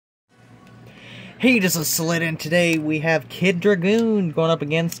Hey, this is Slid, and today we have Kid Dragoon going up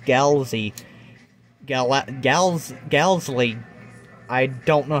against Galzzly. Galzzly. I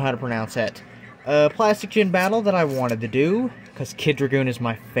don't know how to pronounce that. A plastic gin battle that I wanted to do, because Kid Dragoon is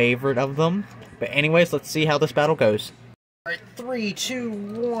my favorite of them. But anyways, let's see how this battle goes. Alright, 3, 2,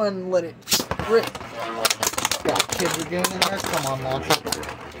 1, let it rip. Got Kid Dragoon in there. Come on, launcher.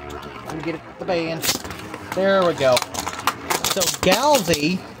 Let me get it the band. There we go. So,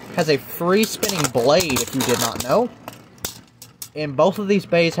 Galzzly has a free spinning blade, if you did not know. And both of these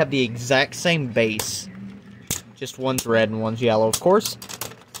bays have the exact same base. Just one's red and one's yellow, of course.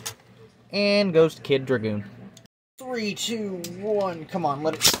 And goes to Kid Dragoon. 3, 2, 1, come on,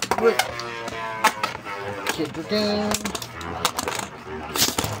 let it rip. Kid Dragoon.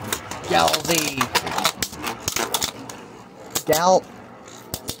 Galzzly.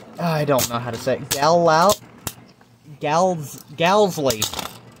 I don't know how to say it.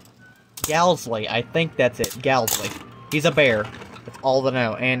 Galzzly, I think that's it. Galzzly. He's a bear. That's all that I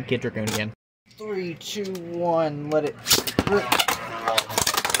know. And Kid Dragoon again. 3, 2, 1, let it rip.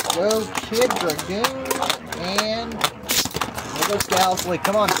 Go Kid Dragoon. And there goes Galzzly.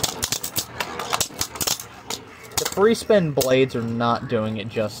 Come on. The free spin blades are not doing it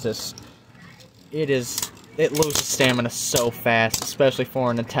justice. It loses stamina so fast, especially for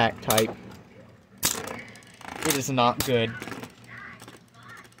an attack type. It is not good.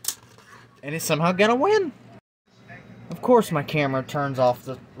 And it's somehow gonna win. Of course my camera turns off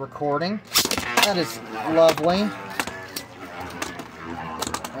the recording. That is lovely.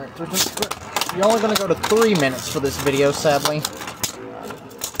 Alright, you're only gonna go to 3 minutes for this video, sadly.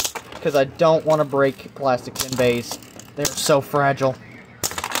 Because I don't want to break plastic tin bays. They're so fragile.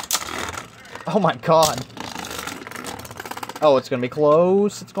 Oh my god. Oh, it's gonna be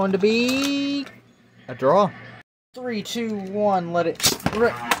close. It's going to be a draw. 3, 2, 1, let it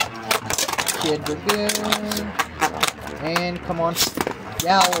rip. Kid Dragoon. And come on.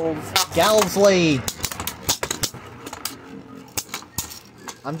 Galzzly.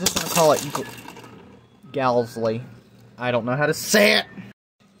 I'm just gonna call it Galzzly. I don't know how to say it.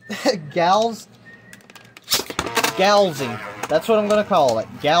 Galzzly. That's what I'm gonna call it.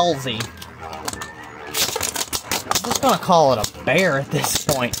 Galzzly. I'm just gonna call it a bear at this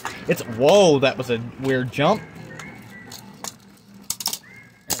point. Whoa, that was a weird jump.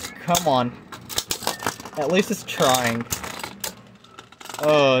 Come on. At least it's trying.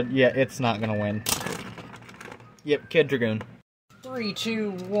 Oh, yeah, it's not gonna win. Yep, Kid Dragoon. 3,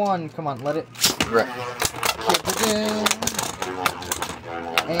 2, 1, come on, let it rip. Kid Dragoon.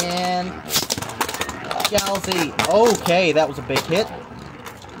 And Galzzly. Okay, that was a big hit.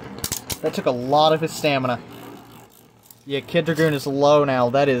 That took a lot of his stamina. Yeah, Kid Dragoon is low now.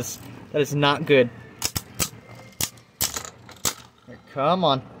 That is not good. Here, come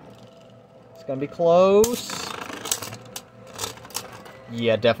on. It's gonna be close.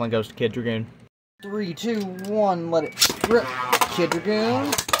 Yeah, definitely goes to Kid Dragoon. 3, 2, 1, let it rip. Kid Dragoon.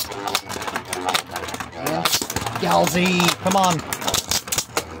 And Galzzly, come on.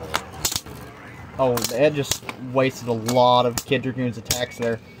 Oh, that just wasted a lot of Kid Dragoon's attacks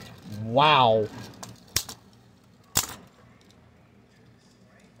there. Wow.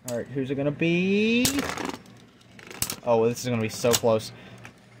 Alright, who's it gonna be? Oh, this is gonna be so close.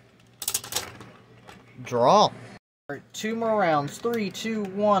 Draw. Alright, 2 more rounds. 3, 2,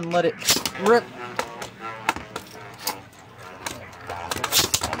 1, let it rip.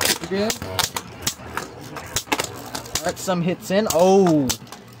 Good. Alright, some hits in. Oh!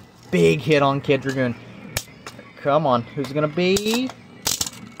 Big hit on Kid Dragoon. Come on, who's it gonna be?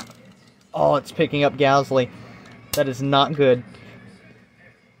 Oh, it's picking up Galzzly. That is not good.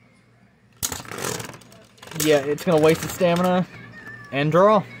 Yeah, it's gonna waste its stamina. And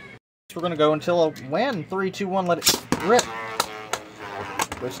draw. We're gonna go until a win. 3, 2, 1, let it rip.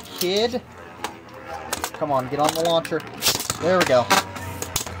 There's Kid. Come on, get on the launcher. There we go.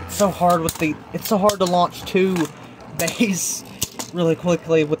 It's so hard to launch 2 bays really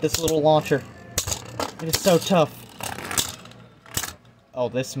quickly with this little launcher. It is so tough. Oh,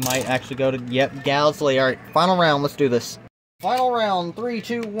 this might actually go to, yep, Galzzly. Alright, final round, let's do this. Final round, 3,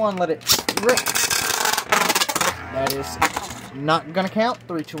 2, 1, let it rip. That is not gonna count.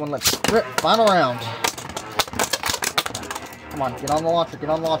 3, 2, 1, let's rip. Final round. Come on, get on the launcher, get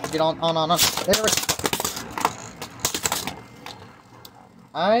on the launcher, get on. There we go.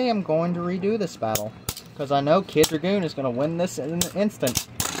 I am going to redo this battle, because I know Kid Dragoon is going to win this in an instant.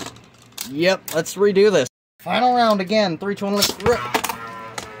 Yep, let's redo this. Final round again. 3, 2, 1, let's rip.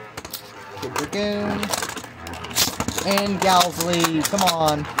 Kid Dragoon. And Galzzly, come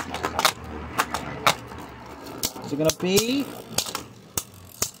on. Is it going to be?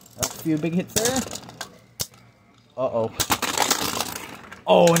 few big hits there. Uh-oh.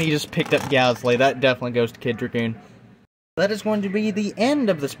 Oh, and he just picked up Galzzly. That definitely goes to Kid Dragoon. That is going to be the end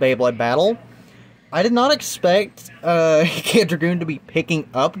of this Beyblade battle. I did not expect Kid Dragoon to be picking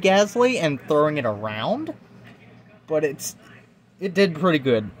up Galzzly and throwing it around, but it did pretty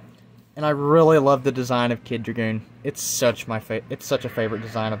good. And I really love the design of Kid Dragoon. It's such a favorite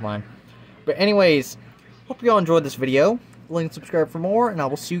design of mine. But anyways, hope you all enjoyed this video. Like and subscribe for more, and I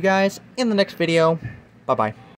will see you guys in the next video. Bye-bye.